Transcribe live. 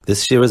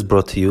This year is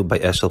brought to you by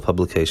Eshel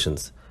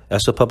Publications.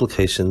 Eshel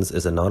Publications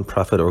is a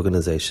non-profit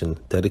organization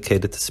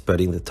dedicated to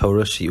spreading the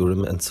Torah,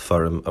 Shiurim, and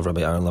Sefarim of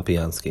Rabbi Aaron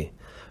Lopiansky.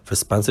 For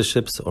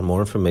sponsorships or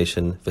more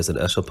information, visit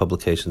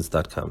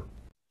eshelpublications.com.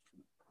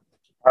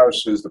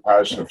 Parish is the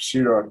parish of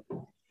Shira,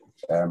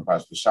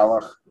 parish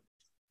BiShalach,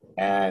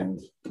 and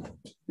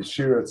the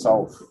Shira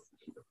itself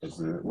is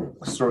an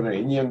extraordinary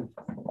Indian,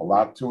 a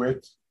lot to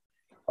it.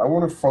 I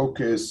want to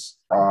focus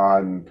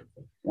on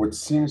what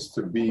seems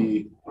to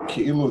be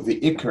Ki'ilu the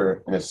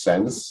Iker in a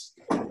sense,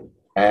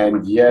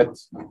 and yet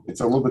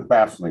it's a little bit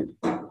baffling.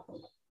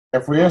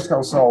 If we ask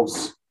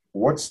ourselves,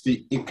 what's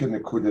the Iker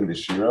Nekud in the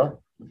Shira?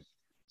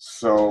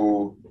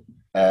 So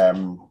there's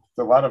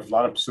a lot of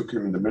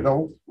psukim in the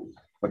middle,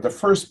 but the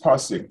first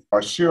pasuk,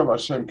 Ashir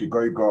Hashem ki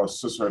goy go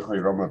susrei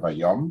chayroma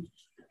vayam,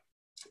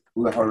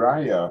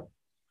 leharaya,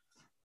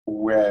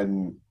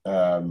 when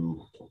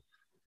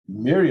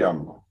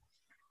Miriam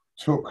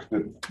took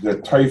the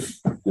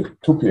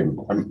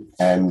tupim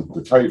and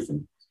the teif,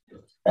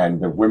 and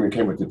the women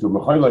came with the two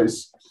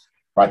mecholos.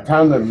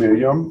 Vatana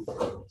Miriam,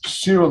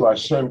 Shir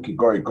Hashem ki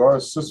goy go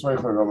susrei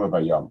chayroma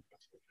vayam.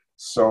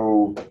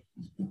 So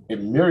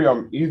in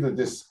Miriam, either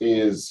this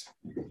is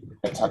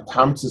a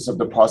tatamtis of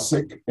the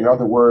pasuk, in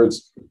other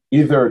words,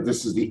 either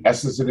this is the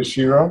essence of the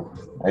Shira,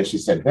 and she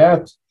said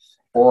that,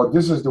 or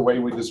this is the way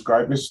we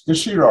describe the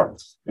Shira.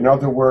 In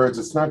other words,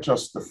 it's not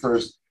just the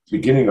first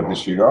beginning of the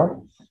Shira.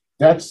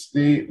 That's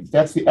the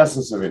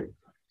essence of it.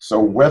 So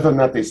whether or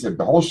not they said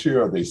the whole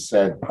Shira, they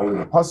said only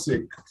the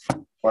pasuk,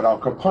 but al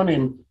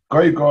kapanim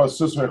goy go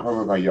susrei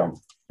chayroma vayam.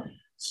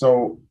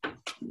 So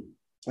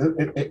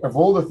of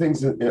all the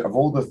things in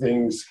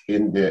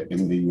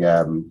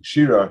the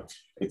Shira,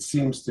 it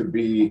seems to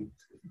be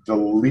the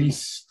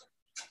least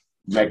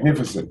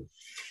magnificent.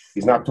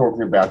 He's not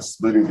talking about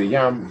splitting the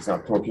yam. He's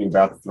not talking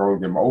about throwing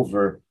them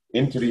over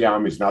into the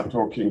yam. He's not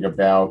talking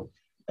about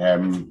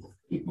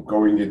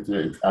going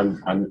into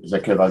and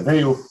Zekel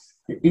Aveu.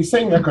 He's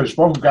saying that Kadosh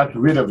Baruch Hu got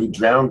rid of, he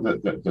drowned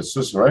the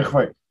sus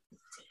reichwe.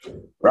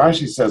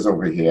 Rashi says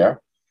over here,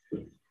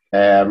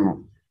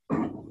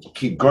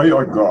 ki goy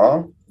or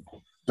go.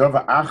 He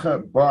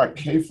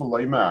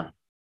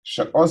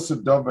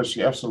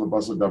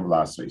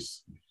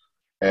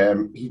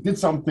did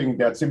something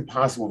that's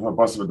impossible for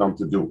Basar Adam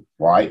to do.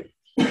 Why?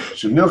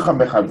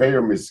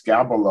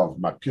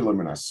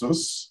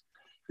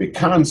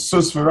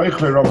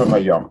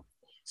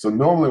 So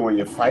normally when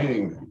you're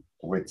fighting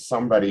with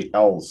somebody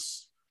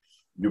else,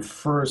 you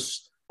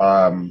first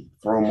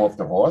throw him off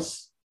the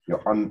horse, you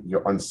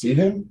unseat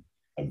him,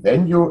 and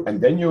then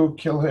you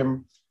kill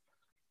him.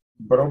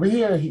 But over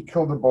here, he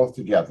killed them both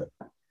together.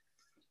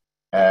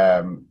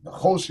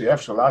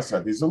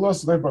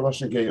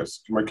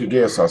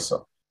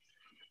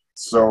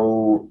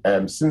 So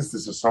since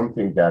this is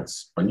something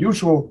that's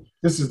unusual,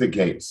 this is the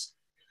geis.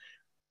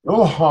 A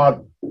little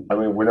hard. I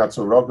mean, we're not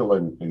so regular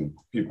in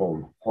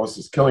people,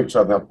 horses killing each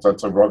other, not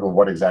so regular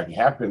what exactly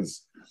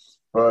happens.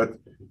 But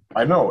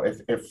I know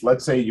if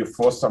let's say you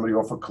force somebody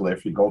off a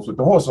cliff, he goes with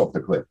the horse off the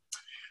cliff.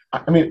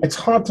 I mean, it's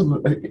hard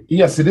to,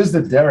 yes, it is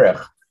the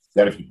derech,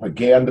 that if you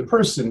pagay on the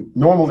person,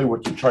 normally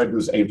what you try to do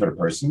is aim for the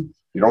person.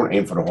 You don't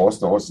aim for the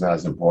horse is not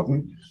as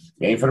important.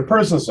 You aim for the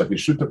person, so if you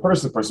shoot the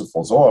person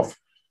falls off.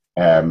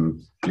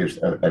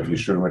 If you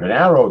shoot him with an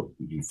arrow,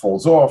 he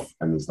falls off,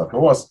 and there's not the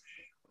horse.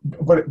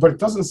 But it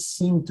doesn't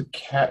seem to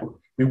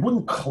we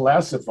wouldn't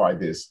classify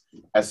this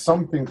as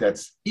something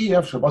that's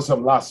EF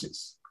Shabasam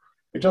Lasis.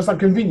 It's just not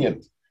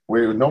convenient.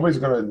 Where nobody's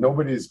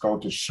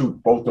going to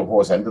shoot both the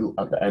horse and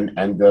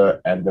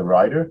the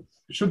rider.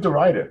 Shoot the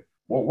rider.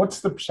 Well, what's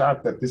the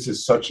pshat that this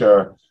is such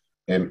a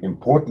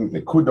important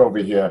likud over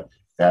here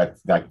that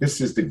this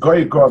is the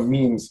goy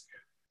means?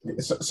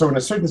 So in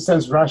a certain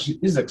sense, Rashi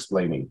is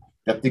explaining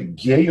that the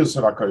geyus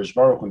of HaKadosh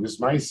Baruch Hu in this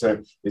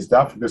ma'aseh is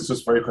daf the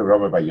sus v'reicha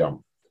rama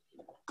vayam.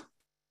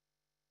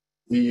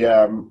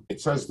 It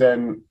says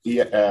then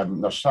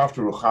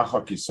nashaftu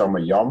ruchacha kisama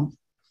yam,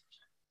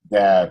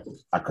 that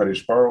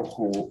HaKadosh Baruch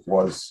Hu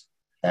was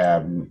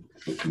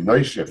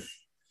noishif,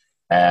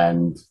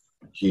 and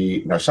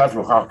he nashaf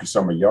ruchach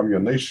kisama yam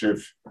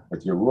yonishiv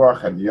with your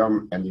ruach and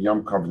the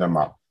yam cover them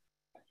up.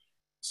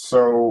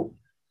 So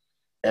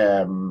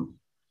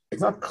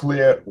it's not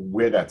clear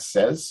where that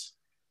says.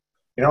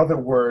 In other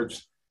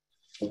words,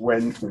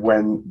 when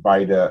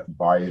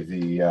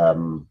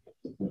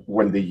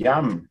the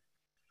yam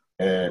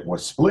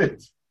was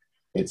split,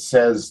 it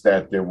says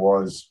that there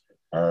was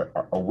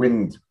a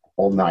wind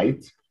all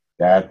night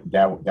that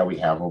we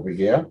have over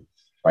here.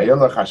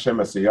 Vayelach Hashem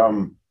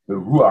asayam. The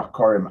ruach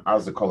karim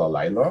azakol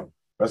alayla.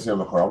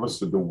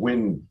 So the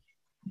wind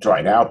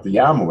dried out the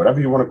yam, or whatever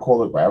you want to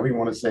call it, whatever you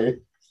want to say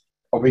it.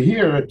 Over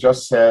here, it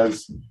just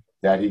says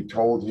that he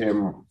told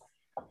him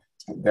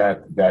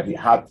that he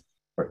had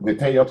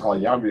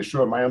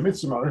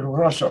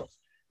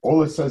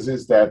all it says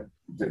is that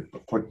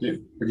put your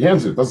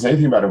hands in. It doesn't say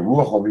anything about a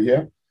ruach over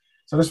here.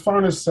 So this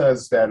foreigner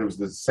says that it was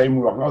the same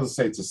ruach. Others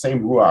say it's the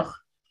same ruach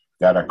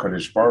that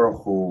HaKadosh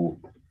Baruch Hu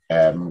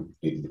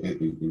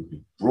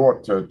it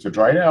brought to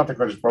dry it out.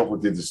 HaKadosh Baruch Hu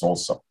did this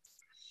also.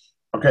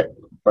 Okay,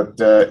 but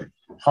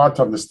hard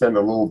to understand a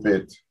little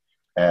bit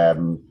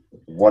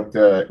what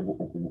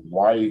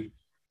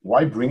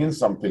why bring in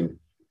something.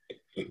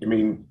 I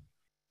mean,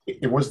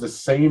 it was the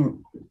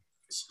same.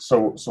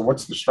 So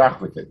what's the strach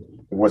with it?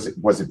 Was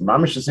it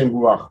mamish the same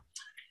ruach?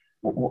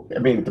 I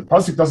mean, the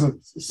pasuk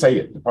doesn't say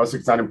it. The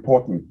pasuk's not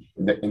important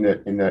in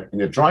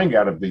the drawing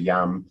out of the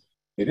yam.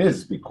 It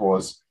is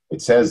because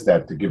it says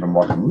that to give a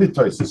makom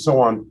litos and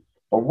so on.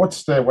 But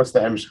what's the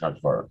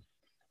hemshchat for?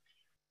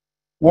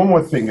 One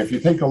more thing, if you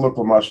take a look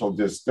at Marshall,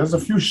 there's a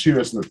few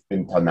shiras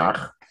in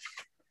Tanakh.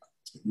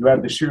 You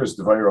have the shiras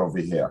Devaira over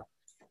here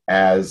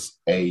as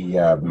a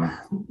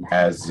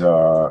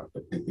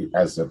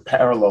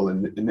parallel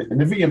in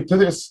the VM to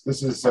this.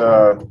 This is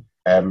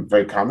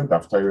very common.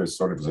 Daftar is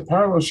sort of as a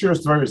parallel.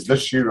 Shiras Devaira is the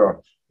shira,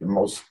 the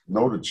most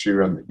noted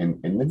shira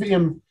in the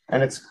VM,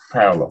 and it's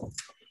parallel.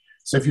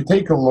 So if you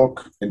take a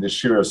look in the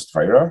shiras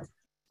Devaira,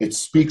 it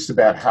speaks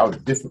about how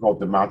difficult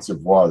the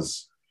matzav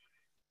was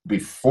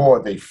before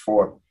they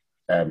fought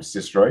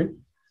Sisroi.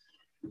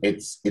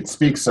 It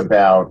speaks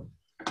about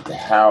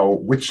how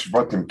which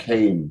Shvatim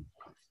came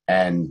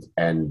and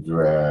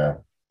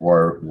were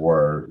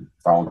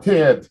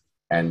volunteered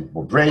and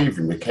were brave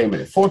and they came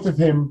and they fought with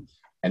him,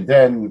 and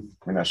then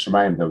when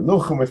Hashemayim they were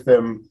nilchim with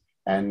them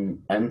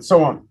and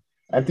so on.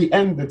 At the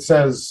end it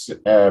says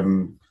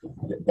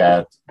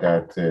that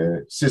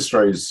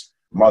Sisroi's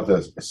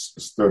mother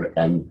stood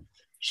and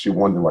she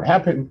wondered what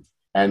happened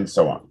and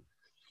so on.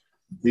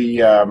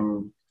 The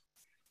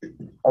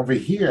over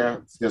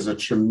here, there's a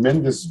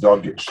tremendous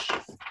dogish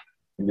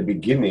in the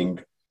beginning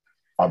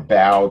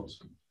about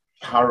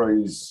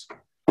Paro's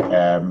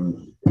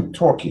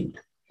talking.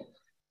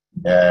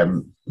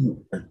 There's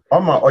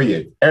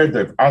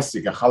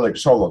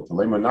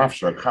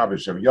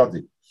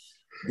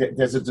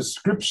a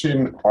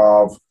description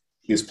of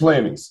his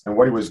plannings and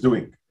what he was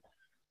doing.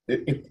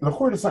 It's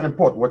not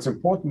important. What's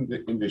important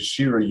in the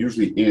Shira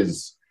usually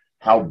is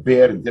how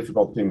bad and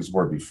difficult things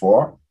were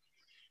before,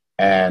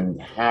 and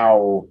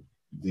how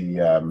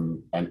there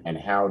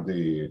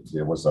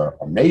was a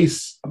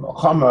mace, a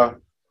milchama,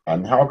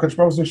 and how Kadosh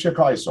Baruch Hu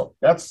shekaiso.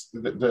 That's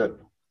the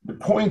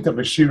point of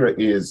a shira,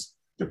 is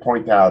to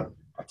point out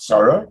a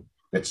tzara.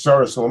 That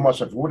tzara so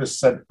much. If it would have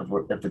said,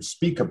 if it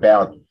speak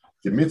about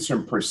the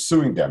Mitzrayim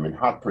pursuing them in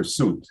hot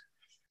pursuit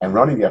and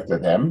running after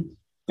them,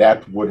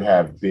 that would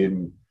have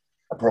been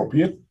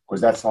appropriate,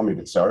 because that's telling me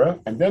the tzara,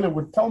 and then it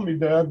would tell me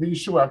the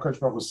Yeshua Kadosh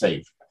Baruch Hu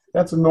saved.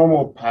 That's a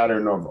normal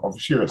pattern of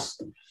shiras.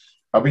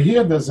 Over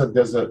here, there's a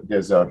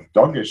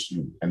dogish,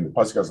 and the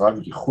pasuk has a lot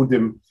of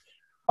yichudim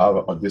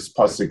of this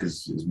pasuk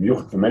is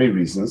miyuch for many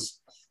reasons,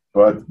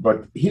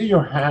 but here you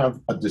have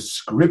a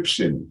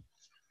description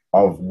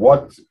of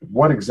what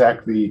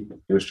exactly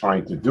he was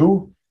trying to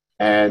do,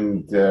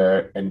 and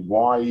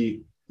why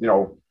he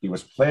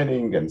was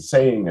planning and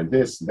saying and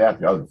this and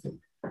that the other thing.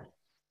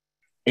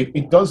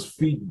 It does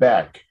feed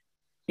back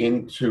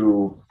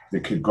into the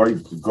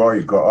Kigoi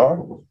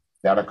Ga'ar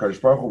that HaKadosh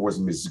Baruch Hu was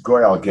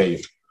Mizgoy al Geir.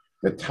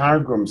 The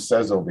Targum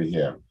says over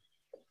here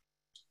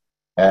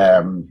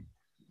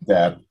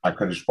that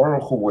HaKadosh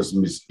Baruch Hu was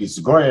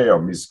Mizgoy or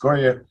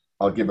Mizgoy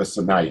al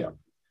Gibasanaya.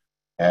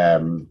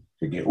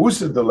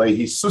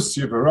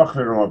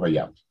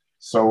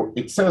 So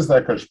it says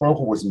that HaKadosh Baruch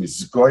Hu was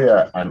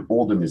Mizgoya on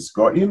all the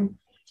Mizgoyim,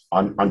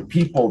 on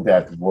people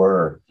that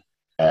were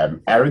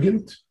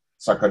arrogant.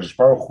 So HaKadosh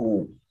Baruch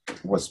Hu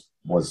was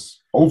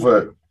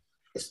over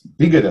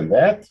bigger than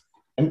that.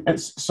 And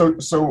so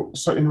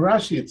in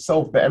Rashi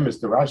itself, the emes,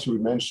 the Rashi we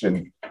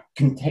mentioned,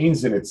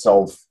 contains in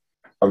itself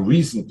a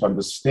reason to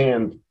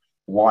understand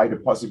why the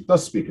pasuk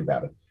does speak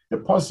about it. The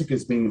pasuk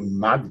is being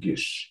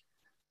madgish,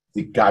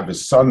 the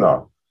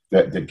gavasana,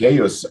 the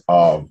geos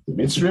of the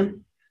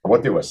Mitzrayim,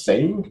 what they were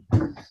saying,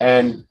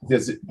 and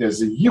there's a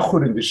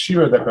yichud in the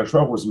shira that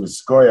Hashem was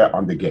miskoya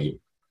on the gay.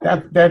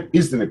 That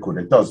is the nikud.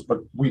 It does,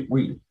 but we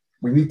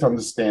need to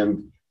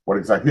understand what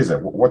exactly is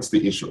it. What's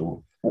the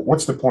issue?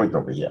 What's the point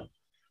over here?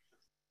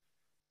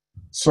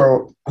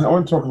 So I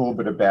want to talk a little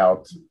bit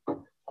about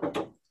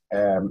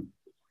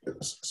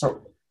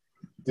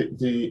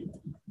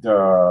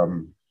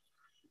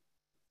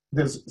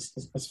there's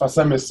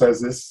Sfas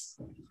says this.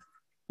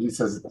 He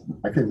says,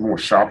 I think more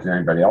sharp than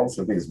anybody else.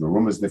 I think it's in the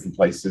rumors, different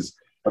places,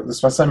 but the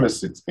Sfas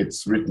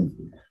it's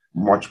written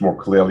much more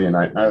clearly, and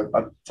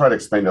I'll try to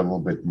explain it a little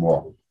bit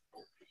more.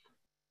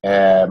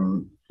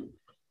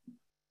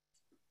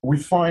 We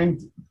find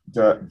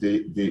the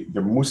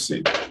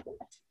musig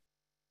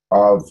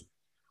of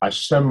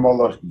Hashem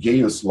Molech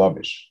Geus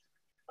Labish.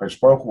 Kadosh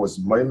Baruch Hu was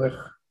Melech,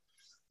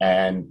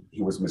 and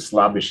he was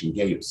Mislabish in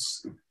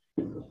Geus.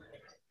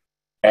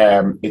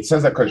 It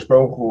says that Kadosh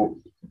Baruch Hu,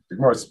 the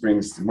Gemara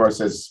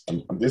says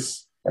on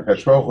this, that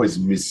Kadosh Baruch Hu is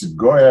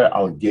Misgoya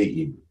al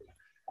Geim.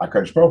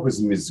 Kadosh Baruch Hu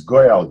is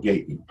Misgoya al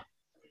Geim.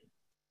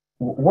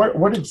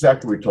 What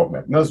exactly are we talking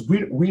about? No,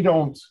 we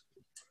don't,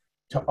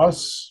 to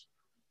us,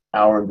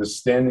 our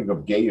understanding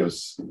of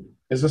Geus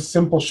is a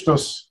simple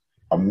shtus,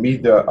 a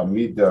mida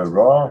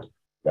ra,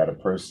 that a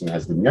person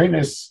has the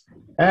yonis,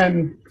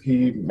 and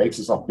he makes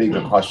himself big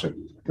and Hashem.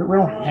 We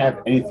don't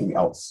have anything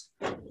else.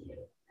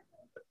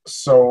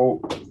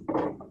 So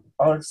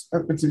I'll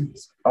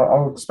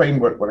explain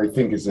what I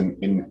think is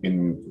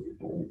in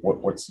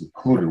what's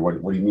included,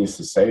 what he means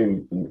to say,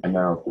 and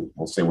now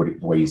we'll say the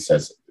way he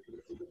says it.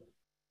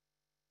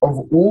 Of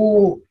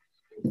all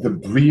the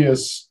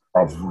brias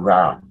of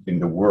Ra in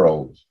the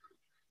world,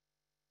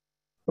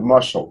 the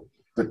mashal,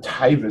 the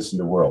taivas in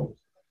the world,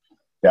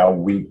 that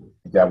we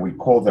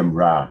call them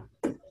Ra,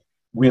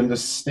 we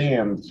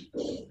understand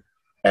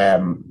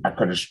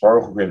HaKadosh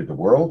Baruch Hu created the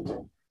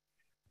world.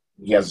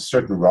 He has a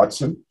certain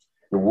ratzon.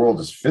 The world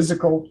is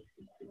physical.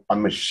 A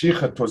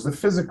Mashiach towards the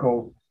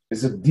physical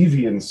is a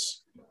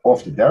deviance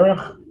of the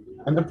derech,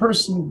 and the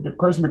person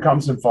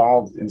becomes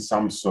involved in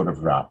some sort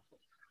of Ra.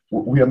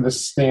 We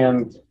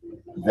understand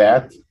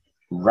that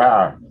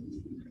Ra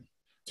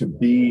to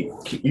be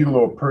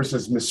Ki'ilo, a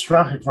person's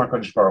misrachik from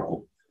HaKadosh Baruch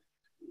Hu.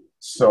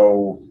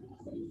 So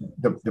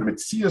the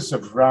Metzias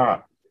of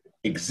Ra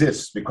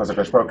exists because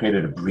HaKadosh Baruch Hu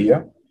created a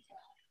Bria.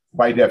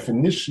 By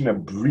definition, a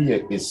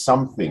Bria is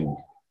something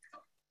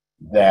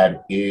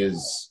that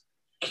is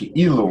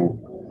Ki'ilu,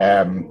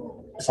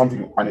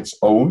 something on its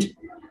own.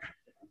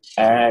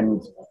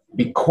 And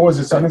because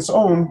it's on its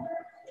own,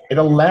 it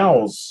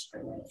allows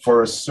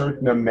for a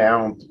certain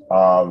amount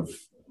of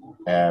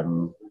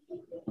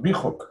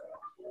richuk.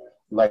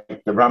 Like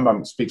the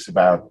Rambam speaks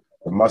about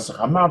the Masach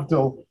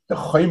HaMavdil, the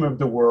Chaim of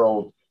the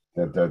world,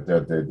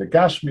 the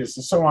Gashmias,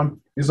 and so on.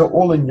 These are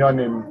all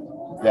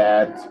inyanim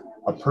that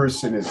a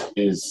person is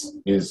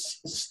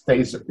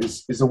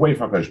away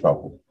from HaKadosh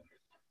Baruch Hu.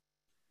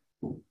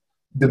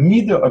 The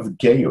midah of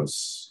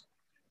Geus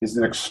is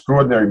an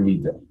extraordinary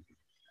midah.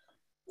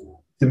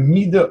 The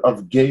midah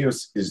of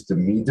Geus is the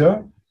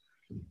midah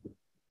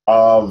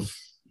of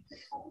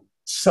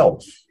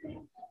self,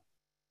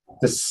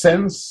 the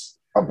sense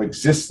of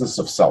existence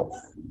of self.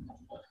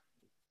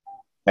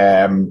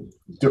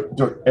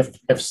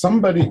 If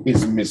somebody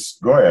is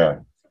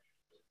misgoya,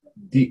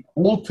 the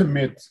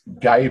ultimate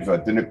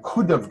gaiva, the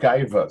nekud of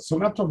gaiva, so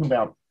we're not talking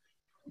about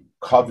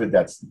cover,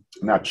 that's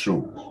not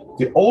true.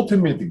 The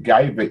ultimate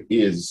gaiva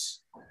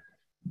is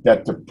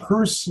that the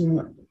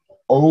person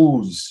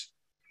owes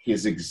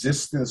his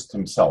existence to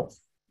himself.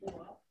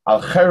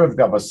 Al cherev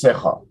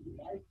gavasecha.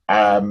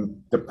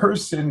 The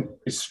person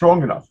is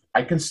strong enough.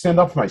 I can stand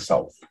up for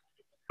myself.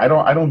 I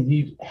don't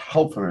need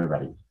help from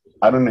anybody.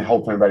 I don't need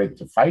help from anybody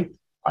to fight.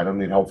 I don't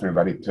need help from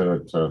anybody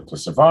to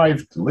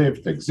survive, to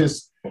live, to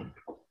exist.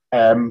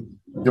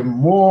 The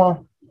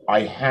more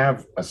I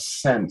have a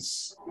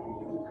sense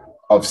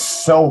of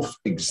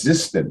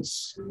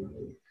self-existence,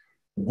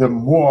 the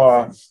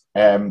more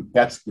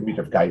that's the meat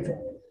of Gaiva.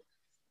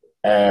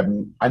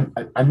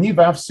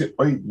 Anivavse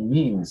oid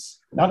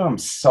means not that I'm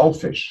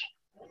selfish,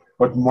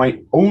 but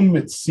my own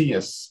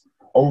mitzias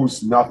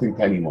owes nothing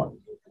to anyone.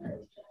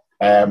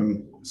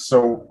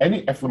 So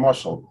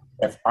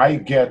if I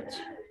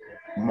get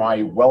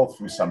my wealth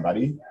from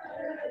somebody,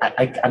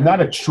 I'm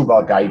not a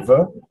Shubal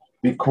Gaiva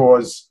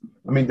because,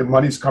 the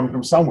money's coming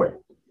from somewhere.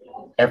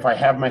 If I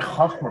have my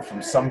Chachma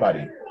from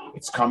somebody,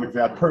 it's coming from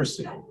that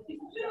person.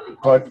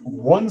 But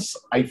once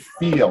I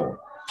feel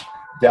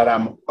that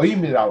I'm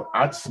Oymid al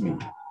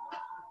Atzmi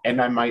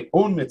and I'm my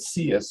own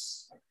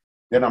Metzias,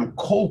 then I'm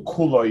Kol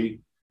Kuloi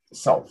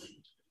self.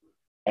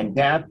 And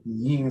that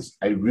means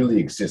I really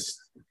exist.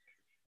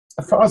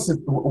 For us,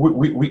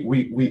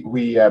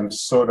 we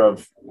sort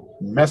of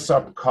mess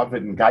up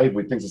covet and guide.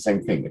 We think the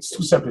same thing. It's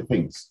two separate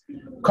things.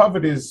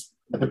 Covet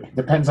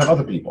depends on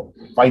other people.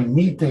 If I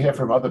need to hear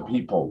from other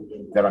people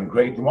that I'm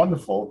great and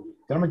wonderful,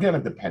 then I'm again a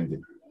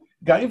dependent.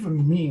 Gaiva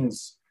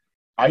means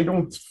I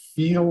don't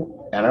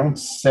feel and I don't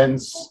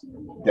sense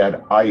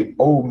that I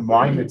owe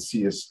my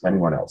mitzias to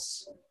anyone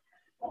else.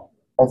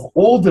 Of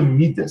all the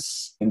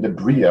midas in the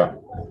Bria,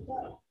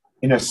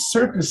 in a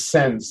certain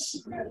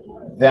sense,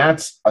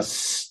 that's a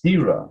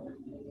stira.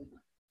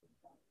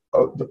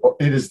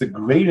 It is the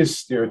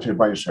greatest stira to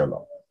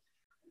BiShalach,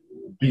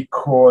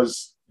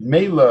 because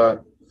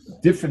Mela,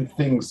 different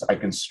things I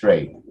can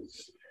stray,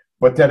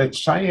 but that at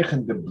Shaykh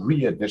and the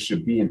Bria there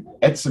should be an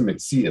etzem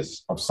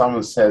mitzias of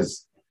someone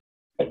says,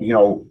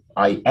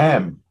 I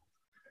am,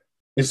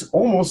 is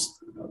almost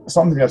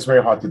something that's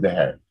very hard to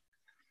deher.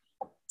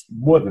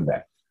 More than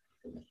that.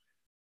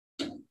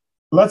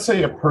 Let's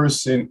say a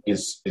person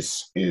is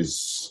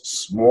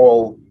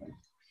small,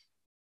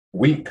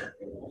 weaker,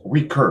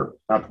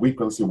 not weak,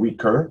 let's say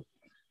weaker,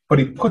 but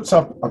he puts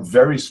up a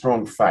very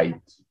strong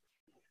fight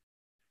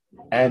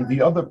and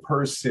the other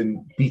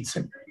person beats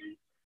him.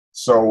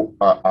 So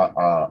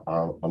a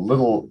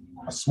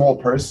small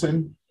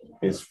person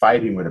is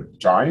fighting with a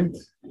giant.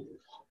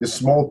 This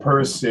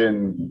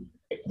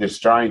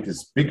giant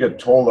is bigger,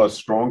 taller,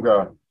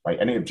 stronger by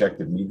any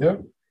objective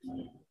meter.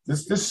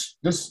 This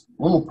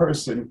little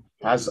person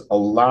has a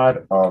lot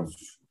of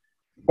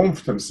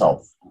oomph to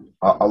himself,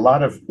 a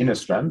lot of inner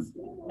strength,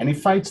 and he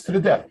fights to the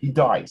death. He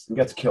dies and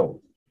gets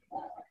killed.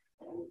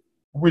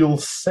 We'll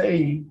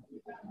say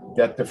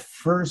that the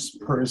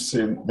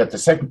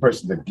second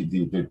person,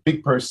 the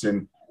big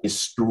person, is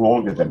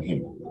stronger than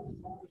him.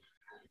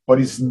 but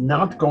he's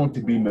not going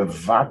to be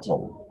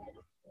mevatel,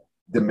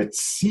 the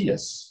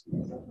metzias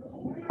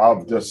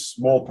of the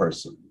small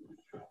person,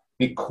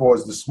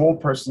 because the small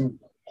person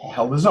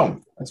held his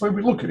own. That's the way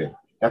we look at it.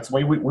 That's the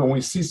way when we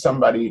see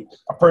somebody,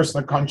 a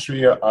person, a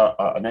country,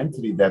 an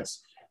entity that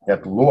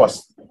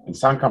lost in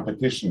some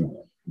competition,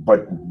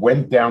 but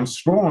went down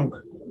strong,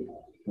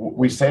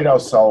 we say to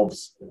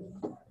ourselves,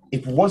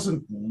 it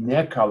wasn't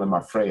nekal and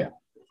mafreya.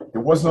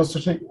 There was no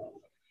such thing.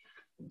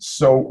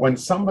 So when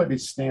somebody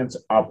stands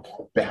up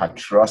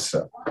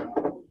behatrasa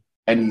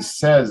and he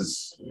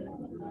says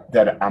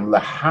that I'm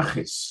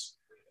lahachis,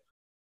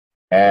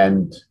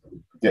 and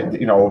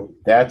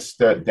that's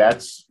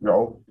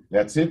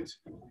it.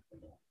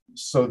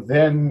 So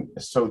then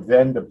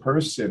the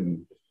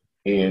person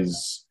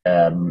is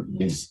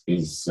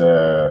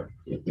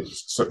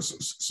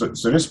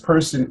this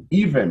person,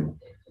 even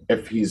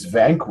if he's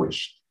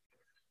vanquished,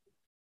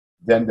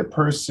 then the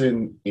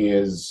person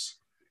is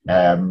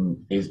Chas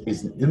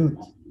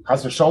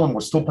v'sholom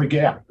was still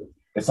pagea.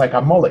 It's like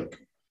a molek,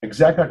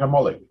 exactly like a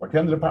molek. Like the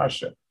end of the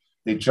parasha,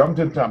 they jumped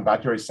into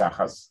ambatya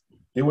sachas.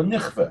 They were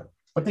nichve,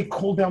 but they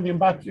cooled down the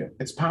ambatya.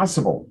 It's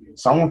possible.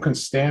 Someone can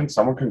stand,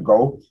 someone can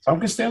go,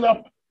 someone can stand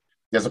up.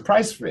 There's a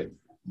price for it,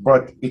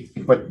 but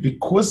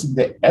because of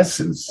the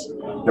essence,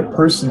 the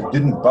person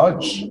didn't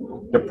budge.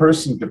 The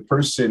person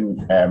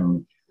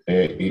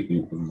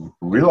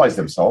realized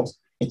themselves.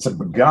 It's a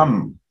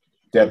begam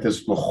that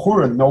there's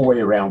l'chura no way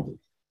around it.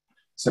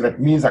 So that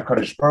means that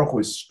Kadosh Baruch Hu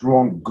is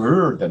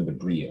stronger than the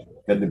bria,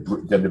 than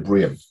the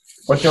bria.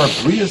 But there are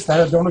brias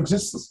that don't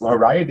exist.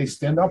 They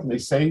stand up and they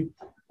say,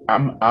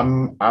 I'm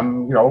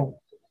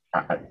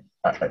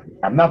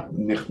not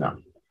nichna.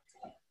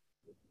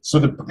 So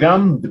the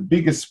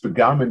biggest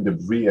pagam in the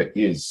bria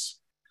is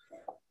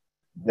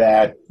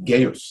that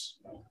geus,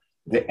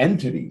 the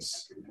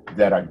entities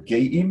that are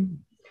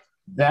geim,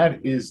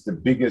 that is the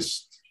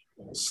biggest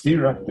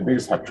stira, the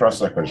biggest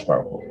hatrasa Kadosh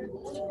Baruch Hu.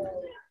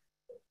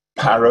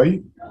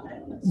 Paroi,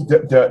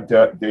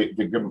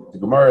 the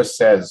Gemara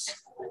says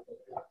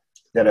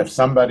that if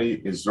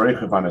somebody is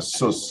reichiv on a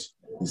sus,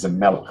 he's a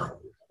melech.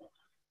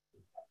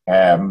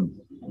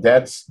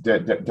 That's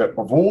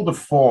of all the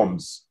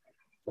forms.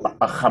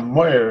 A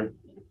chamor,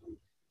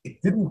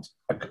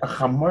 a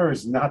chamor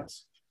is not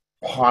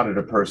part of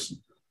the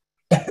person.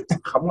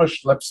 Chamor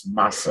schleps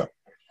masa.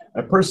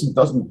 A person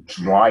doesn't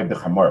drive the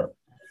chamor.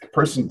 A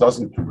person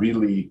doesn't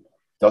really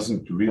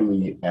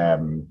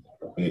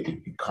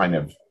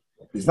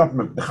It's not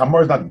the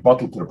chamor is not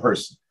bottled to the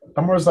person.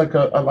 Chamor is like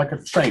a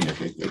train.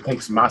 It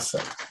takes masa.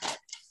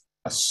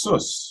 A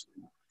sus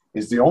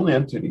is the only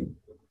entity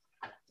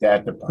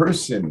that the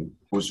person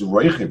who's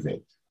reichiv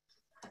it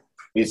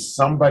is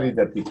somebody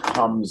that the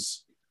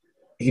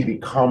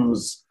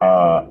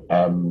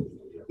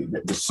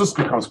sus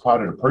becomes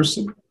part of the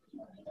person,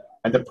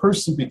 and the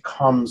person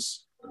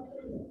becomes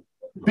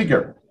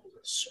bigger,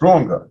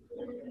 stronger.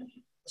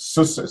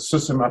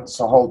 Susimat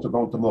sahol to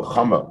go to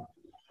milchama.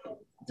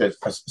 The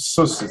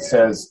sus, it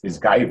says, is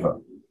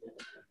gaiva.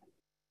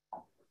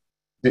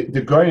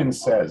 The Goyen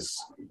says,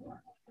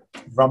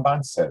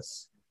 Ramban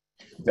says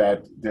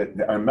that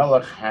the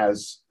Melech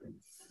has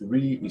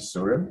 3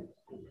 isurim.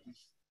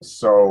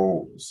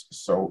 So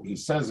he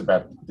says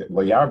about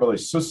Loyarbal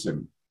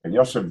Susim and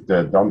Yosef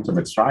the Dom to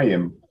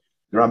Mitzrayim.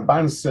 The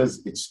Ramban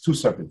says it's 2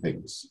 separate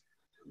things.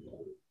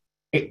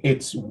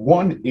 It's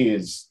one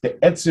is the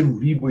etzim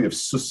ribui of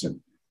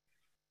Susim,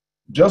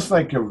 just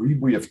like a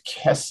ribui of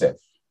Kesef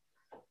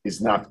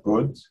is not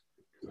good,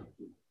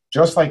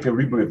 just like a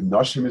ribui of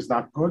Noshim is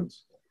not good.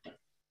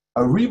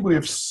 A ribui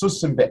of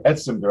Susim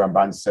be'etzim, the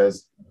Ramban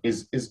says,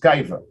 is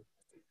gaiva.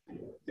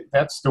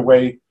 That's the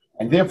way,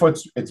 and therefore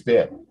it's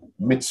bad.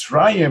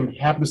 Mitzrayim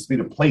happens to be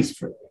the place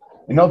for it.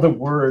 In other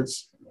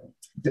words,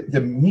 the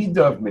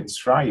midah of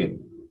Mitzrayim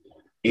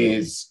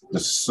is the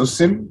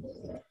susim,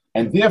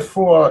 and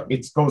therefore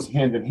it goes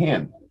hand in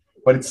hand.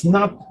 But it's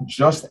not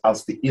just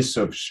as the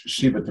issue of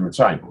Shiva to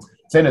Mitzrayim.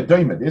 It's in a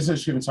doima. The issue of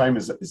Shiva Mitzrayim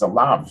is a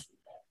lav.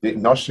 The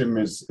Noshim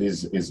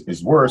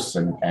is worse,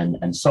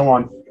 and so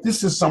on.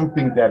 This is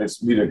something that is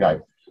midah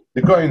guy.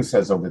 The Goyen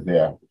says over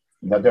there,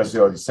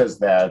 he says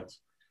that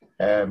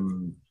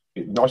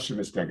Noshim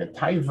is Keneged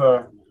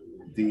Taiva,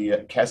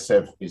 the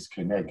Kesef is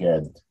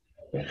Keneged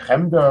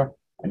Chemda,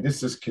 and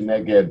this is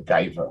Keneged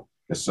Gaiva,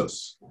 the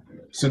Sus.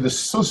 So the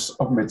Sus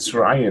of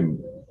Mitzrayim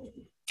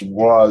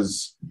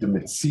was the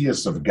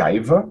Metzias of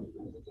Gaiva,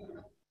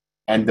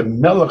 and the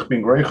Melech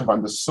being Reichav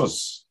on the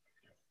Sus.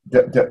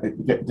 The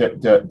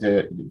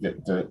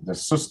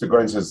Sus, the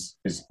Goyen says,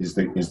 is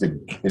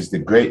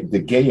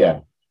the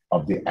Geya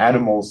of the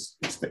animals.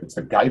 It's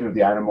the Gaiva of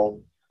the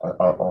animal.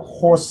 A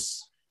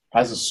horse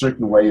has a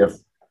certain way of,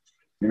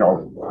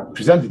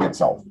 presenting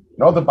itself.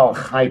 Not the Baal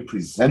Chai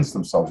presents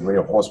themselves the way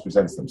a horse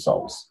presents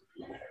themselves.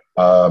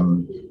 By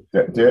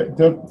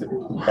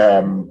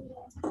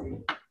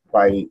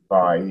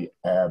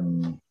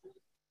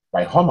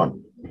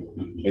Haman,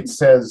 it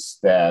says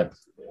that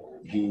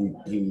he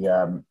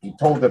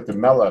told that the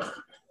Melech,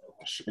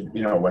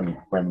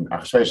 when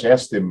Achshverosh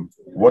asked him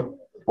what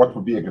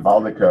would be a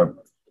Gewaldige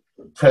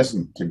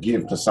present to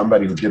give to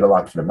somebody who did a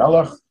lot for the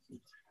Melech.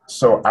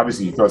 So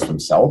obviously he thought of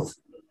himself.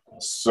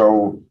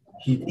 So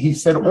he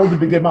said all the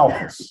big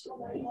malchus.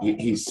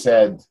 He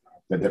said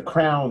that the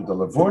crown, the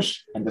lavush,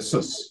 and the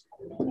sus.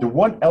 The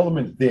one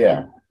element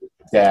there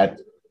that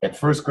at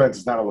first glance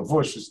is not a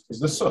lavush is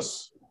the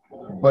sus,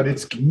 but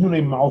it's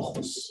gimune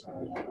malchus.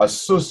 A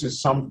sus is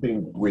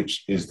something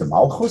which is the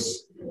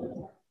malchus.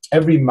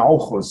 Every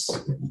malchus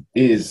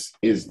is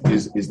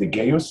the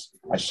geus.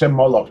 Hashem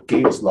malach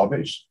geus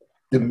lavish.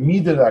 The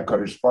midah that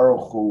Kadosh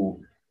Baruch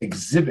Hu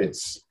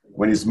exhibits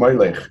when he's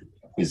Melech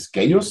is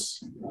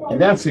geus, and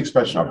that's the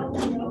expression of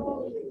it.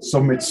 So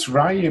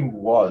Mitzrayim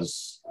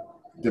was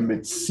the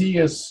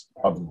Metzias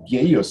of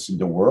geus in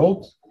the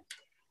world,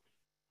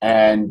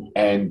 and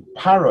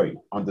Paroi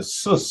on the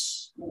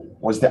sus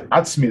was the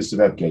atzmius of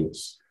that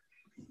geus.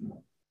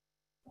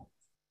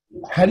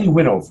 How do you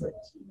win over it?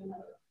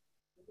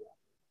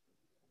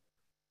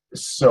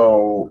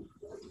 So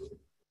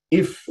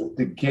if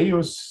the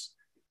geus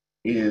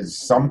is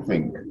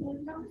something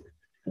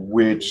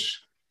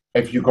which,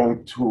 if you're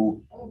going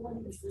to,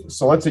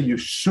 so let's say you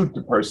shoot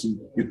the person,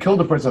 you kill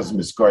the person as a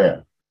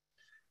misgoya.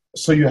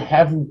 So you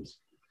haven't,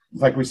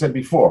 like we said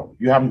before,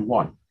 you haven't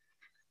won.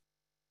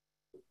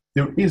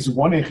 There is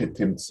one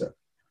echetimtza.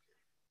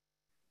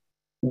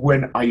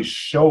 When I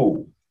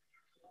show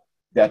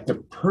that the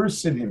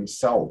person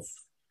himself,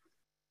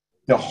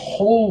 the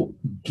whole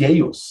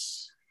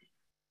geus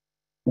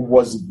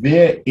was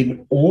there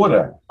in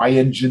order, I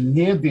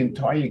engineered the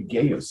entire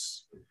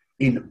geus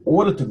in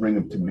order to bring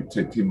him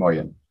to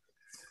Timoyan.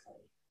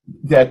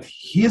 That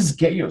his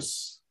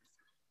geus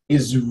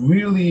is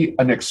really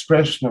an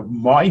expression of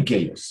my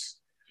geus.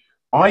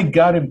 I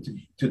got him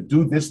to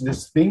do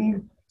this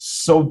thing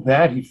so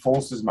that he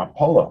falls his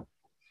mapola.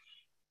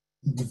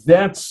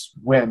 That's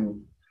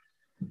when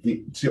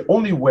it's the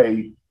only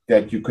way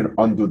that you can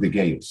undo the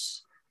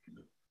geus.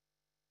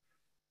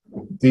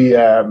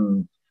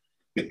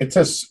 It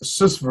says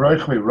sus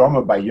v'roichvi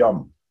rama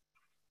bayom.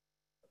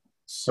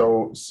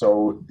 So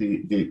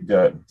the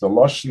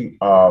lashon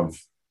of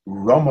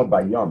Rama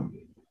Bayam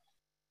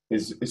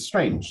is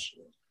strange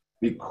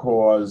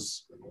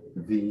because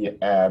the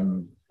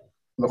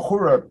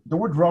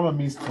word Rama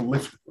means to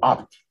lift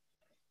up.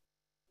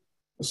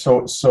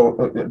 So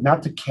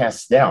not to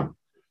cast down.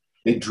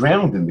 They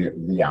drowned in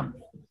the Yam.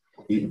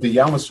 The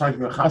Yam was trying to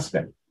mechas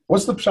them.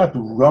 What's the pshat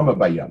Rama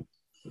Bayam?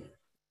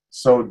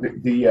 So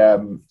the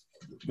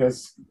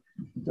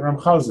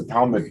Ramchal is a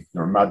Talmud, the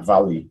Ramad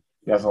Valley.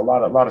 He has a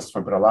lot of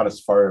stuff, but a lot of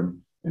sfarim.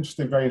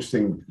 Interesting, very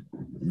interesting,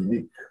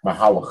 unique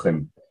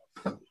mahalachim.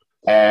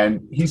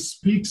 And he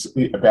speaks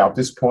about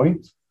this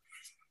point,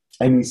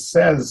 and he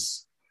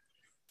says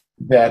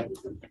that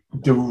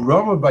the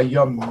Rama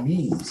Bayam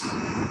means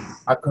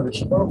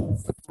HaKadosh Baruch Hu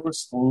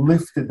first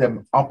lifted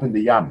them up in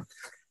the Yam.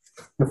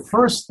 The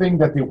first thing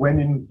that they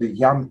went in the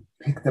Yam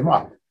picked them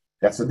up.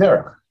 That's the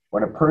derech.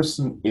 When a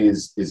person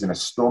is in a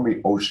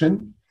stormy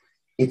ocean,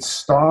 it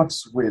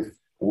starts with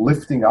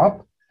lifting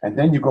up, and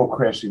then you go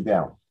crashing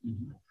down.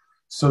 Mm-hmm.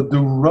 So the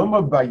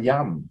Rama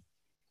Bayam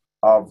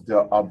of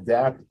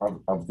that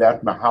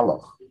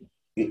mahalach,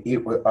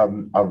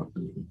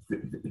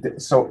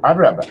 so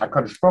Adrabah,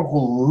 HaKadosh Baruch Hu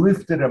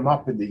lifted them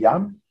up in the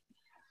Yam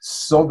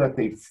so that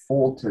they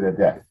fall to their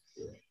death.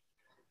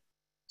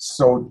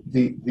 So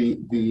the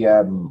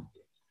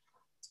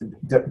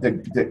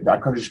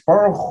HaKadosh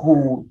Baruch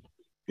Hu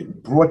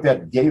brought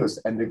that geus,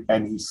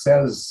 and he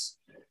says,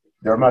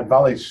 the Ramad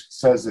Valish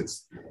says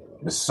it's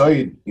the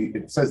Soid,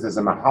 it says there's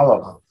a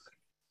mahalach,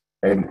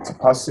 and it's a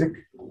pasuk.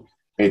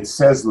 It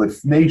says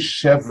lifnei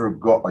shever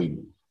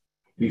go'im.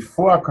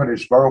 Before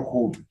HaKadosh Baruch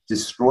Hu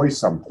destroys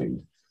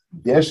something,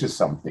 dashes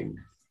something,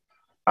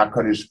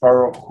 HaKadosh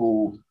Baruch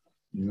Hu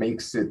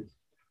makes it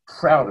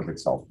proud of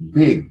itself.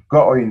 Big.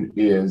 Go'im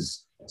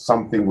is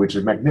something which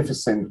is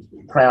magnificent,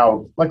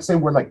 proud, like same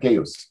word like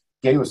geus.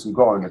 Geus and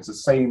go'im, it's the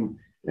same.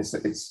 It's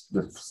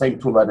the same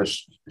two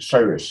letters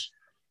shirish.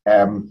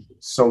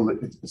 So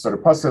the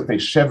pasuk they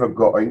shever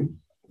go'im.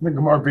 The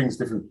Gemara brings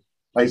different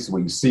places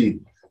where you see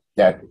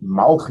that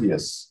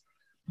Malchias,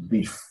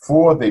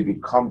 before they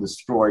become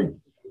destroyed,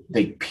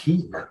 they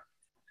peak.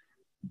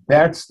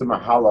 That's the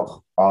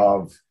mahalach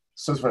of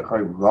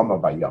Rama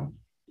Bayam.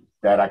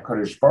 That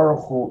HaKadosh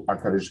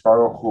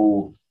Baruch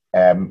Hu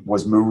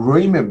was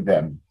meroimim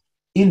them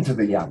into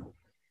the Yam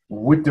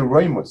with the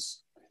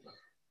Reimus.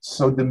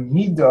 So the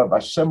midah of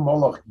Hashem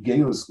Molach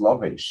Geus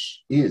Lavesh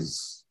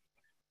is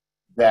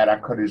that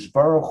HaKadosh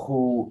Baruch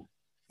Hu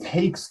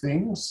takes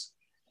things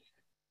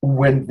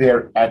when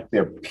they're at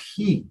their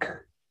peak,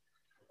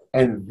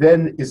 and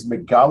then is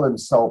Megala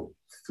himself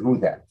through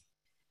that.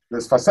 The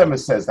Sfasema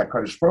says that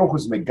HaKadosh Baruch Hu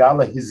is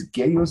Megala his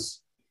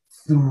Geus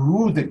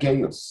through the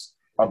Geus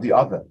of the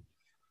other.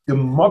 The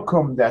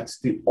Makom that's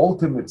the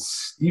ultimate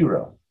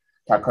stira,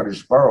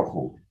 HaKadosh Baruch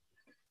Hu,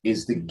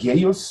 is the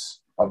Geus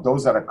of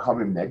those that are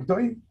coming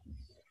Negdoi.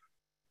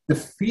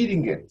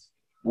 Defeating it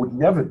would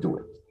never do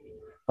it.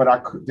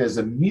 But there's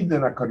a midah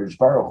in HaKadosh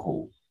Baruch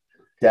Hu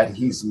that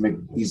he's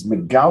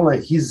Megala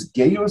his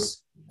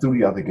Geus through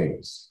the other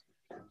Geus.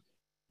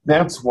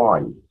 That's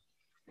why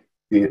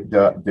the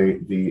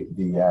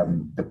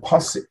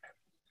pasuk,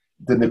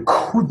 the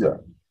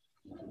nekuda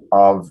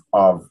of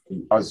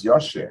Az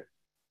Yasher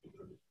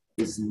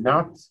is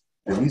not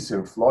the Nisa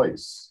and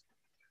Flois.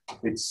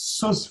 It's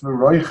sus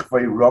v'roich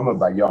v'rama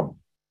bayam.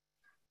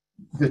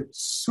 The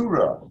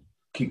tzura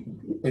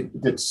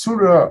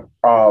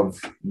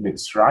of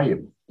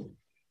Mitzrayim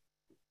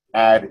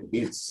at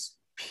its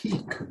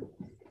peak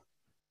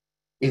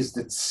is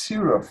the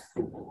tzira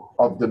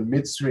of the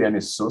Mitzri and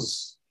his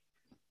sus.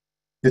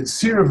 The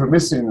tzira of the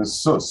Mitzri and his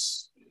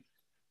sus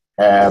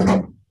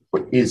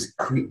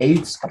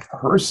creates a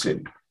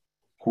person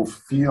who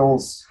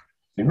feels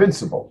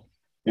invincible.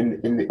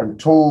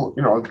 Until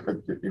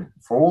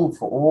for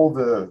all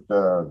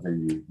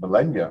the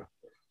millennia,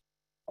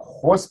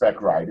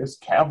 horseback riders,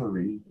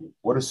 cavalry,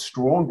 were the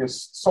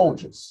strongest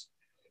soldiers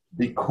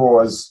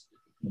because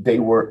they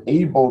were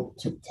able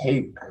to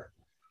take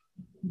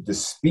the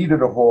speed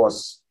of the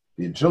horse,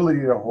 the agility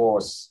of the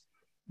horse,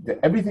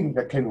 everything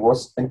that came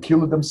horse, and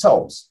kill it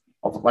themselves.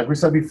 Like we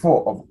said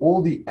before, of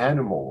all the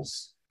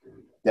animals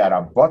that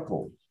are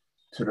bottled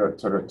to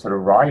the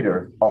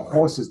rider, a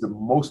horse is the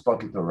most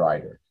bottled to a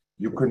rider.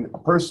 A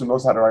person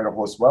knows how to ride a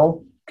horse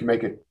well, can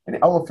make it. An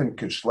elephant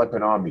can schlep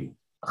an army.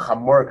 A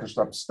chamor can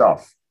schlep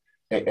stuff.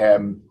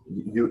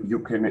 You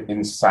can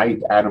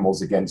incite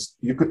animals against.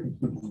 You could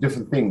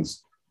different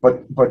things.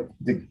 But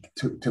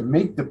to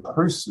make the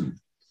person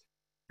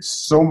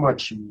so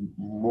much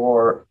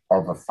more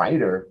of a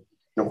fighter,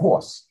 the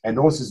horse, and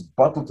the horse is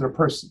bottled to the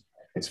person.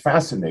 It's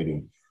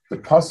fascinating. The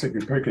pasuk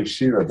in Pirkei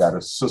Shira that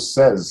a sus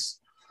says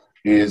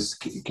is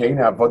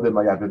Keina avodim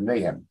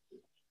mayadnehem.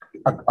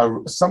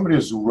 Somebody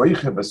who's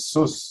roichev a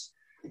sus,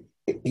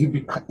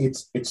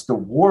 it's the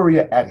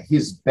warrior at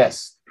his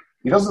best.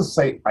 He doesn't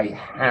say I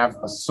have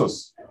a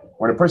sus.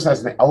 When a person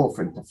has an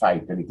elephant to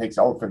fight, and he takes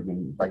elephant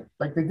and like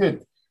they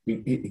did,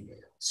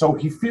 so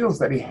he feels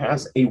that he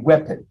has a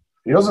weapon.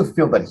 He doesn't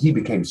feel that he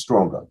became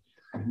stronger.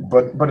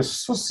 But a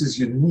sus is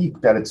unique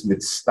that it's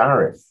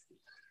mitzaref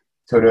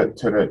to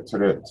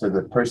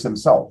the person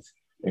himself.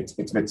 It's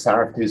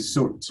mitzaref to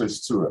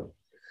his surah.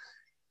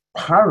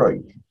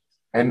 Paroi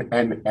and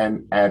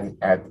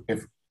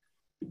if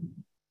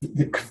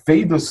the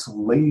kvedus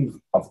slave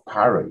of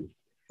Paroi,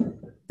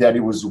 that he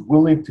was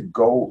willing to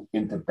go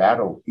into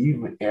battle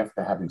even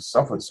after having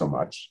suffered so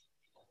much,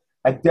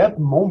 at that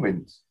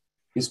moment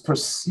is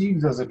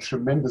perceived as a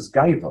tremendous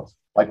gaiva.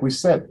 Like we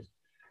said,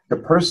 the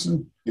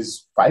person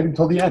is fighting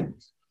till the end.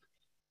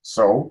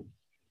 So,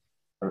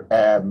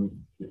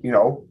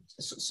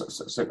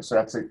 so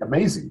that's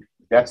amazing.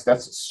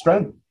 That's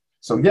strength.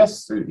 So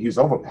yes, he's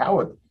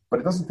overpowered, but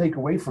it doesn't take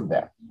away from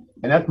that.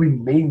 And that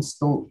remains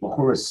still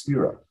l'chura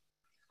spira.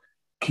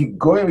 Ki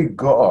goy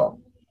go'a,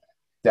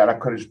 that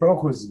HaKadosh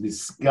Baruch Hu is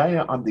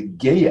misgaya on the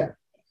geya.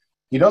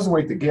 He doesn't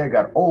wait. The geya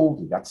got old,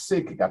 he got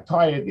sick, he got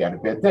tired, he had a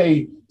bad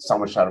day,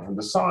 someone shot him from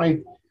the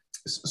side.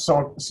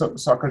 So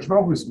HaKadosh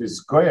Baruch Hu is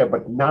misgaya,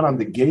 but not on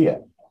the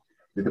geya.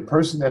 The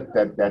person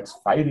that's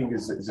fighting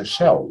is a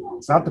shell.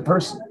 It's not the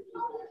person.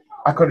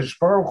 HaKadosh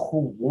Baruch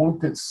Hu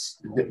wanted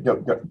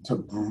to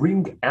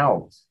bring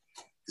out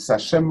this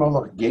Hashem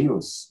Malach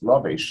Geus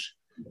Lavish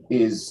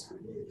is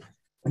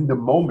in the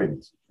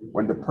moment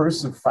when the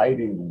person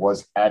fighting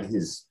was at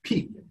his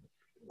peak.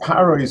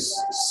 Paroi's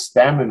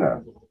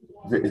stamina,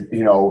 the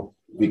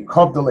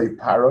Kovdele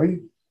Paroi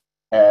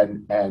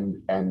and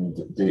the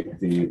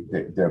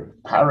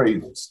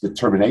Paroi's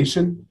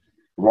determination,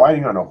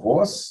 riding on a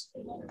horse,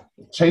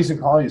 chasing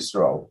Klal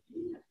Yisrael,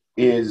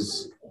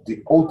 is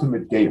the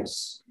ultimate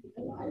Geus.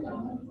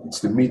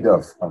 It's the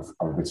midah of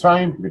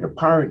Mitzrayim, the midah of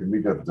Paroi, the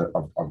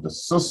midah of the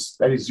sus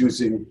that he's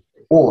using,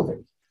 all of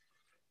it.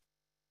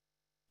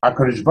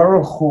 HaKadosh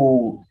Baruch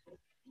Hu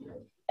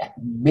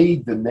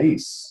made the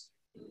nace.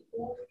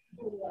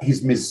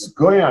 He's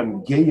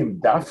mizgoyan geim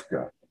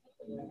dafka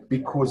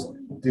because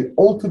the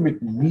ultimate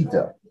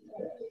midah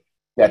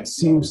that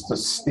seems to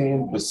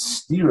stand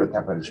bestir at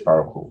HaKadosh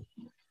Baruch Hu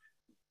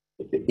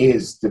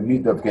is the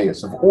midah of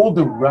geus. Of all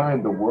the ra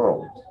in the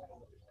world,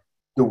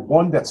 the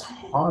one that's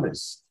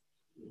hardest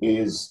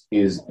is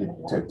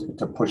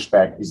to push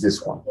back is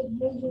this one,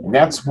 and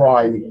that's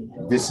why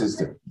this is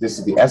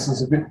the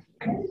essence of it.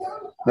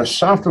 The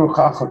shafru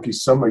chacha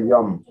kisama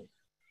yom,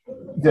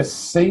 the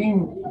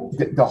same,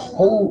 the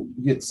whole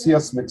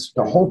Yetzias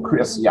Mitzvah, the whole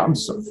Kriyas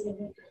Yamsuf,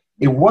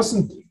 it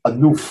wasn't a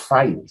new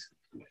fight.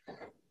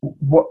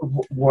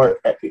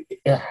 What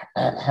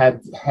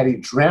had he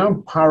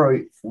drowned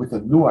Paroi with a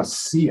new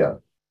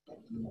Asiya,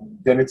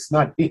 then it's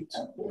not it.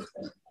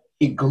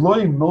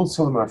 Igloi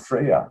Milsal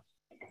Mafreya,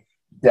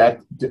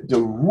 that the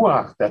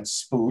Ruach that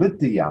split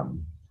the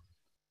Yam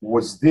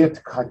was there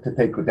to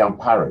take down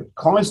Paroi.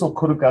 Klal Yisrael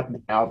could have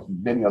gotten out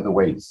many other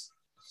ways,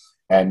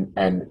 and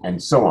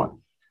so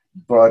on.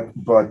 But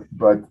what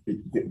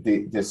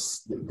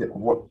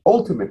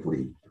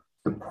ultimately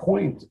the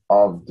point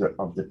of the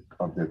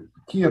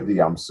key of the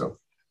Yam Suf,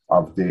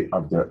 of the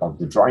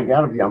drying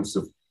out of the Yam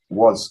Suf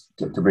was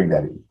to bring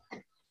that in.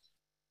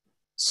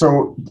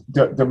 So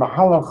the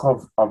Mahalach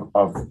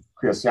of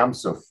Kriyas Yam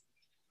Suf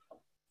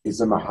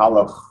is a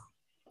mahalach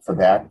for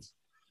that.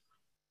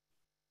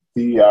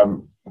 The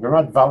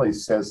Ramat Valley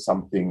says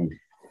something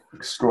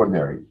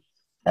extraordinary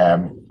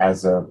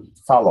as a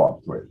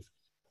follow-up to it.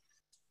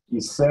 He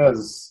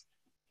says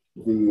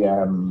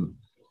I'm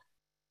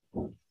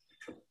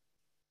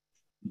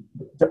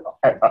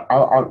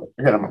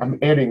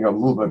adding a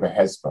little bit of a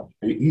hespa.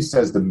 He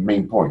says the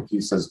main point. He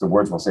says the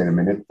words we'll say in a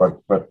minute,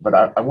 but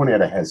I want to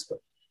add a hespa.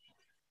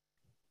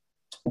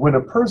 When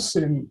a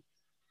person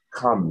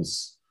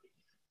comes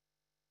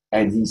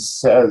and he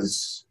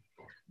says,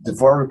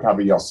 Devarim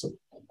Kaviyosef,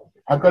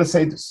 I've got to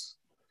say this.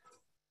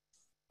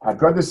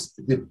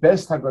 The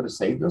best I've got to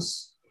say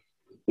this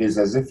is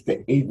as if the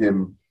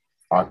Edim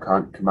are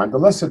command the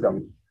lesser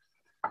than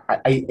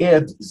I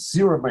add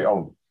zero of my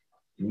own.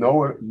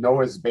 No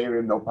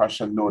Esberim, no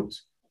Pashanut,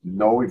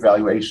 no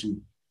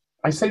evaluation.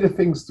 I say the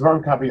things,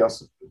 Devarim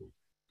Kaviyosef.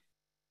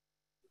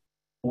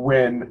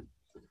 When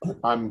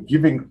I'm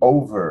giving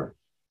over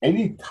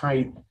any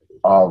type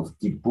of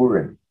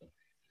diburim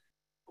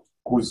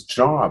whose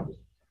job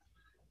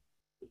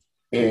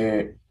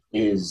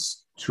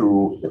is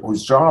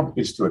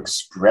to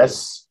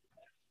express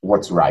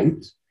what's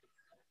right,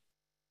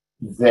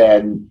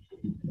 then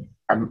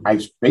I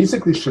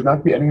basically should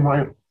not be any of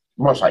my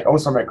much. I owe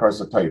somebody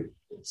a type.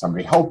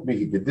 Somebody helped me.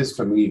 He did this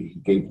for me. He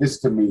gave this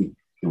to me.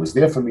 He was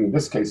there for me in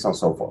this case, and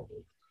so forth.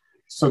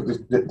 So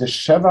the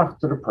shevach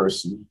to the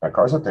person, that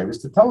Karsa is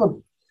to tell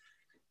him,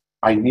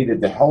 I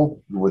needed the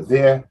help. You were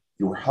there.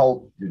 You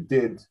helped. You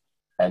did,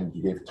 and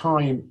you gave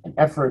time and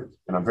effort,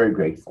 and I'm very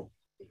grateful.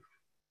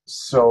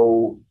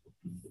 So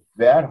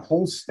that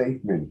whole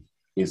statement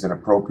is an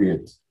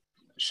appropriate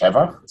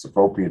shevach. It's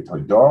appropriate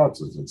todah.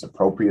 It's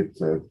appropriate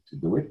to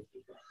do it.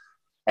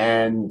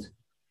 And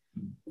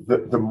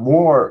the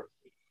more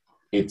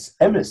it's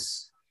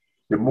emes,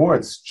 the more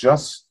it's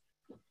just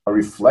a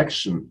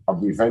reflection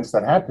of the events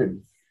that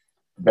happened,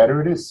 the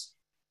better it is.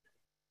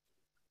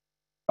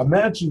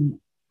 Imagine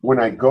when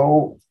I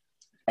go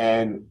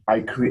and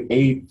I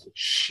create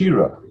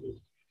shira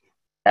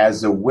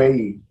as a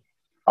way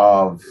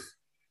of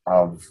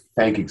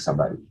thanking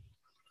somebody.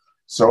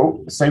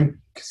 So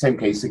same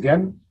case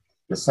again.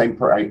 The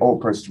same I owe a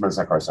person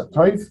Zakar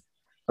Satoiv,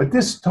 but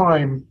this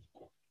time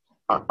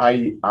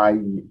I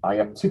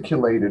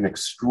articulate an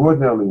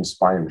extraordinarily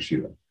inspiring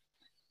shira.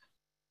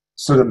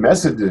 So the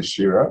message of the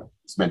shira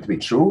is meant to be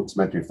true. It's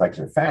meant to reflect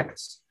the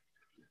facts,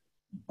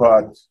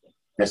 but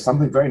there's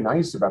something very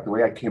nice about the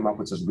way I came up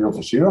with this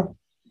beautiful shira.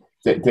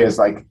 There's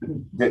like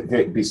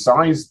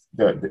besides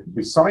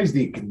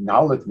the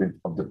acknowledgement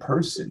of the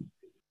person,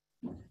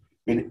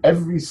 in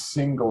every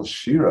single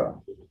shira,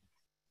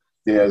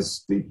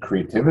 there's the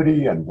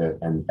creativity and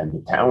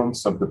the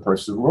talents of the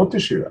person who wrote the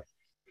shira.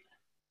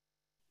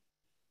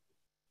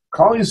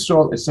 Kal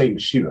Yisrael is saying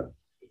shira.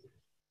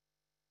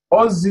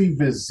 Ozi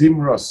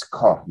v'zimros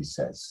ka, he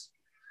says.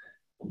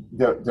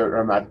 The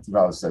Ramat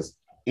Val says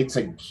it's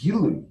a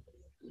gilu.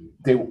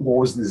 What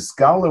was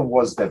nisgala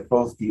was that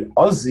both the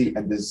ozi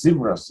and the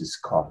zimros is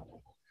ka,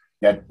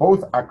 that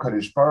both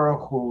HaKadosh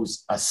Baruch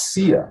Hu's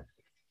asiya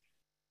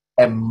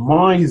and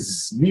my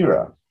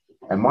zmira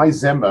and my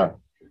zema,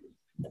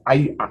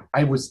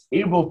 I was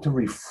able to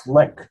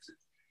reflect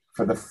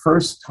for the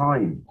first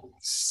time,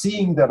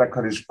 seeing that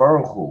HaKadosh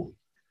Baruch Hu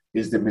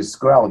is the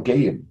Mizgal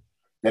Geim,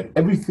 that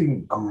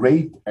everything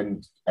great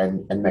and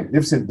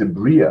magnificent, the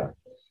Bria,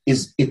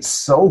 is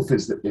itself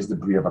is the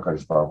Bria of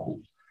HaKadosh Baruch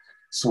Hu.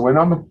 So when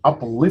I'm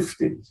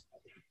uplifted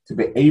to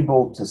be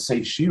able to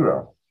say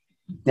Shira,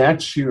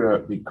 that Shira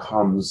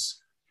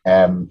becomes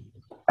an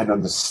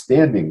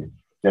understanding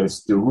that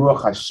it's the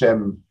Ruach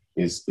Hashem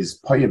is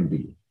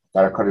Payimbi,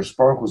 that HaKadosh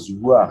Baruch Hu's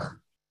Ruach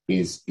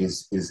is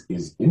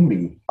in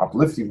me,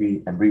 uplifting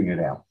me and bringing it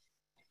out.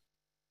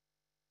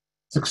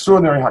 It's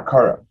extraordinary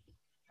Hakara.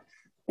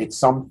 It's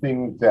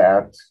something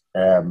that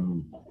the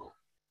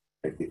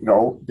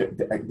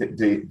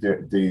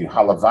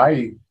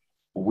Halavai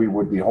we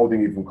would be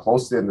holding even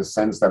closer in the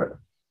sense that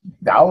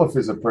the Aleph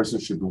is a person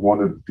should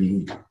want to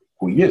be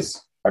who he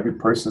is. Every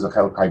person is a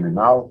Chelkai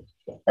Minal.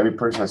 Every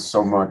person has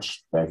so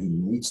much that he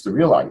needs to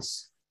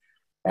realize.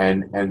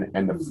 And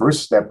the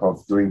first step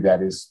of doing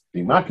that is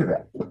being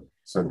Makidah.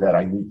 So that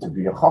I need to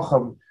be a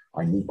Chacham,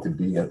 I need to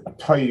be a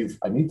Toiv,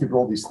 I need to do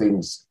all these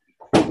things.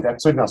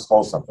 That's certainly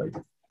not something.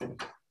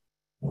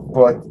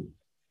 But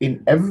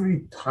in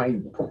every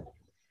type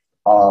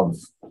of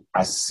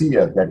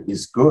Asiya that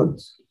is good,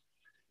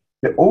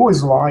 there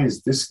always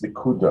lies this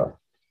Nikuda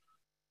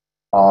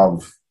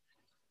of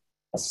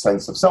a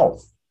sense of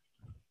self.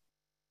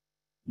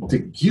 The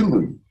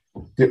Gilu,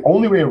 the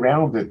only way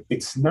around it,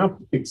 it's not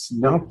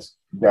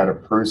that a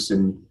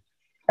person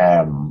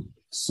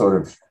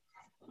sort of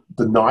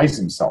denies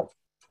himself.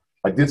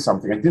 I did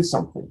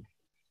something.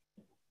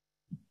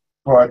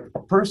 But a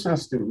person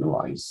has to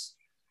realize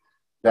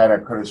that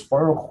HaKadosh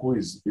Baruch Hu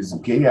is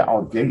Geya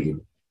al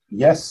Geim.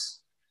 Yes,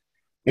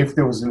 if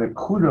there was an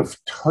Akud of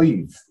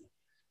Toiv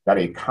that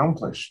I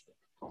accomplished,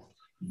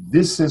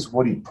 this is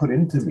what he put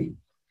into me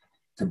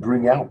to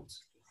bring out.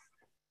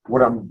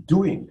 What I'm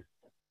doing,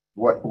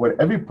 what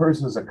every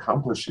person is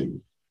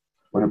accomplishing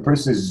when a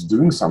person is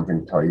doing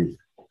something toiv,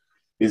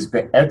 is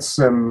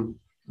be'etzem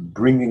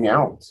bringing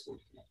out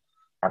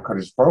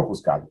HaKadosh Baruch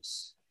Hu's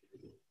gadlus,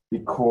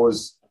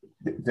 because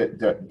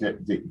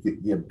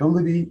the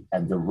ability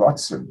and the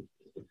ratzon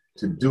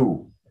to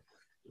do,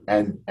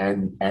 and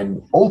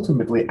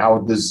ultimately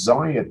our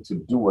desire to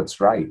do what's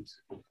right,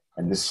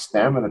 and the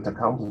stamina to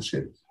accomplish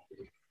it,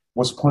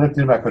 was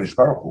planted by HaKadosh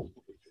Baruch Hu.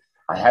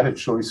 I had a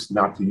choice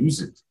not to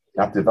use it,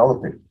 not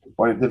develop it.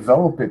 When I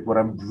develop it, what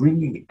I'm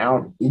bringing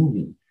out in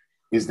me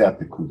is that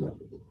the kuda.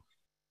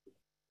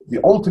 The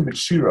ultimate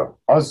shira,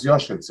 Az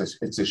Yasha,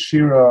 it's a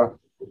shira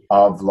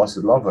of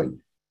Lasid Lavai.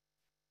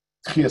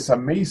 Tchias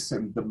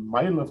HaMesim, the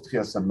mile of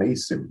Tchias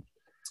HaMesim,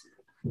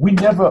 we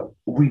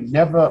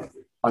never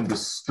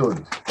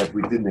understood that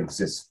we didn't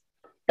exist.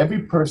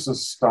 Every person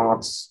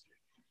starts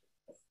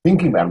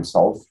thinking about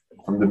himself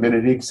from the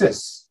minute he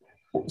exists.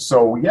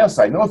 So yes,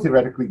 I know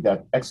theoretically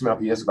that X amount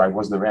of years ago I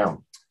wasn't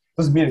around.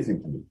 Doesn't mean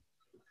anything to me.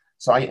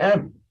 So I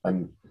am,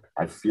 and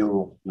I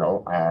feel,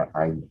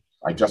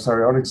 I just have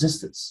my own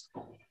existence.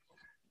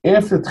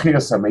 After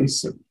Tchias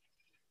HaMesim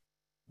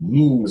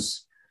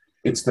means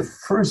it's the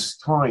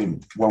first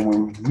time when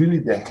we're really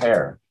the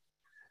hair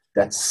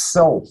that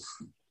self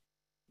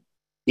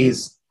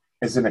is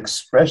an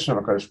expression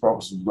of HaKadosh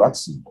Baruch Hu's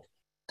ratzon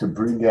to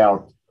bring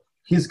out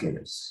his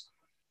gears.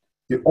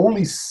 The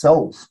only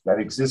self that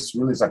exists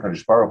really is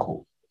HaKadosh Baruch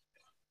Hu.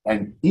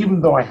 And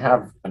even though I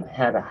have and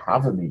had a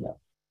havamina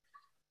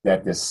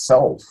that there's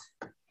self,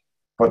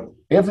 but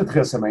after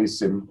Tchias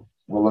HaMesim,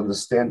 we'll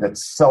understand that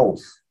self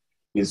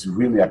is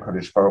really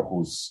HaKadosh Baruch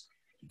Hu's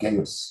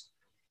gears.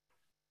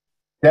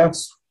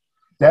 That's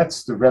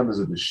the remez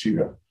of the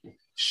shira.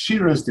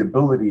 Shira is the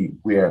ability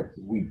where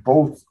we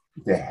both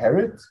deher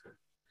it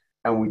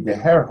and we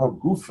deher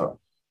hagufa,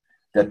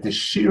 that the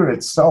shira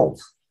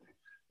itself,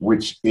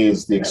 which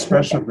is the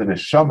expression of the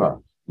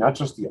neshama, not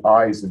just the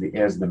eyes and the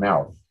ears and the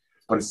mouth,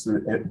 but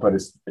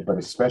it's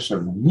expression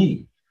of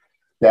me.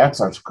 That's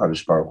our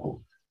Kadosh Baruch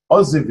Hu.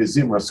 Oziv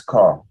v'zimras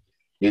ka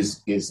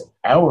is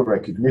our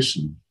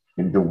recognition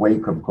in the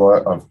wake of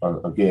God,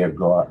 of Geir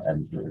God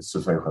and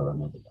Sufei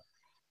Chalanah.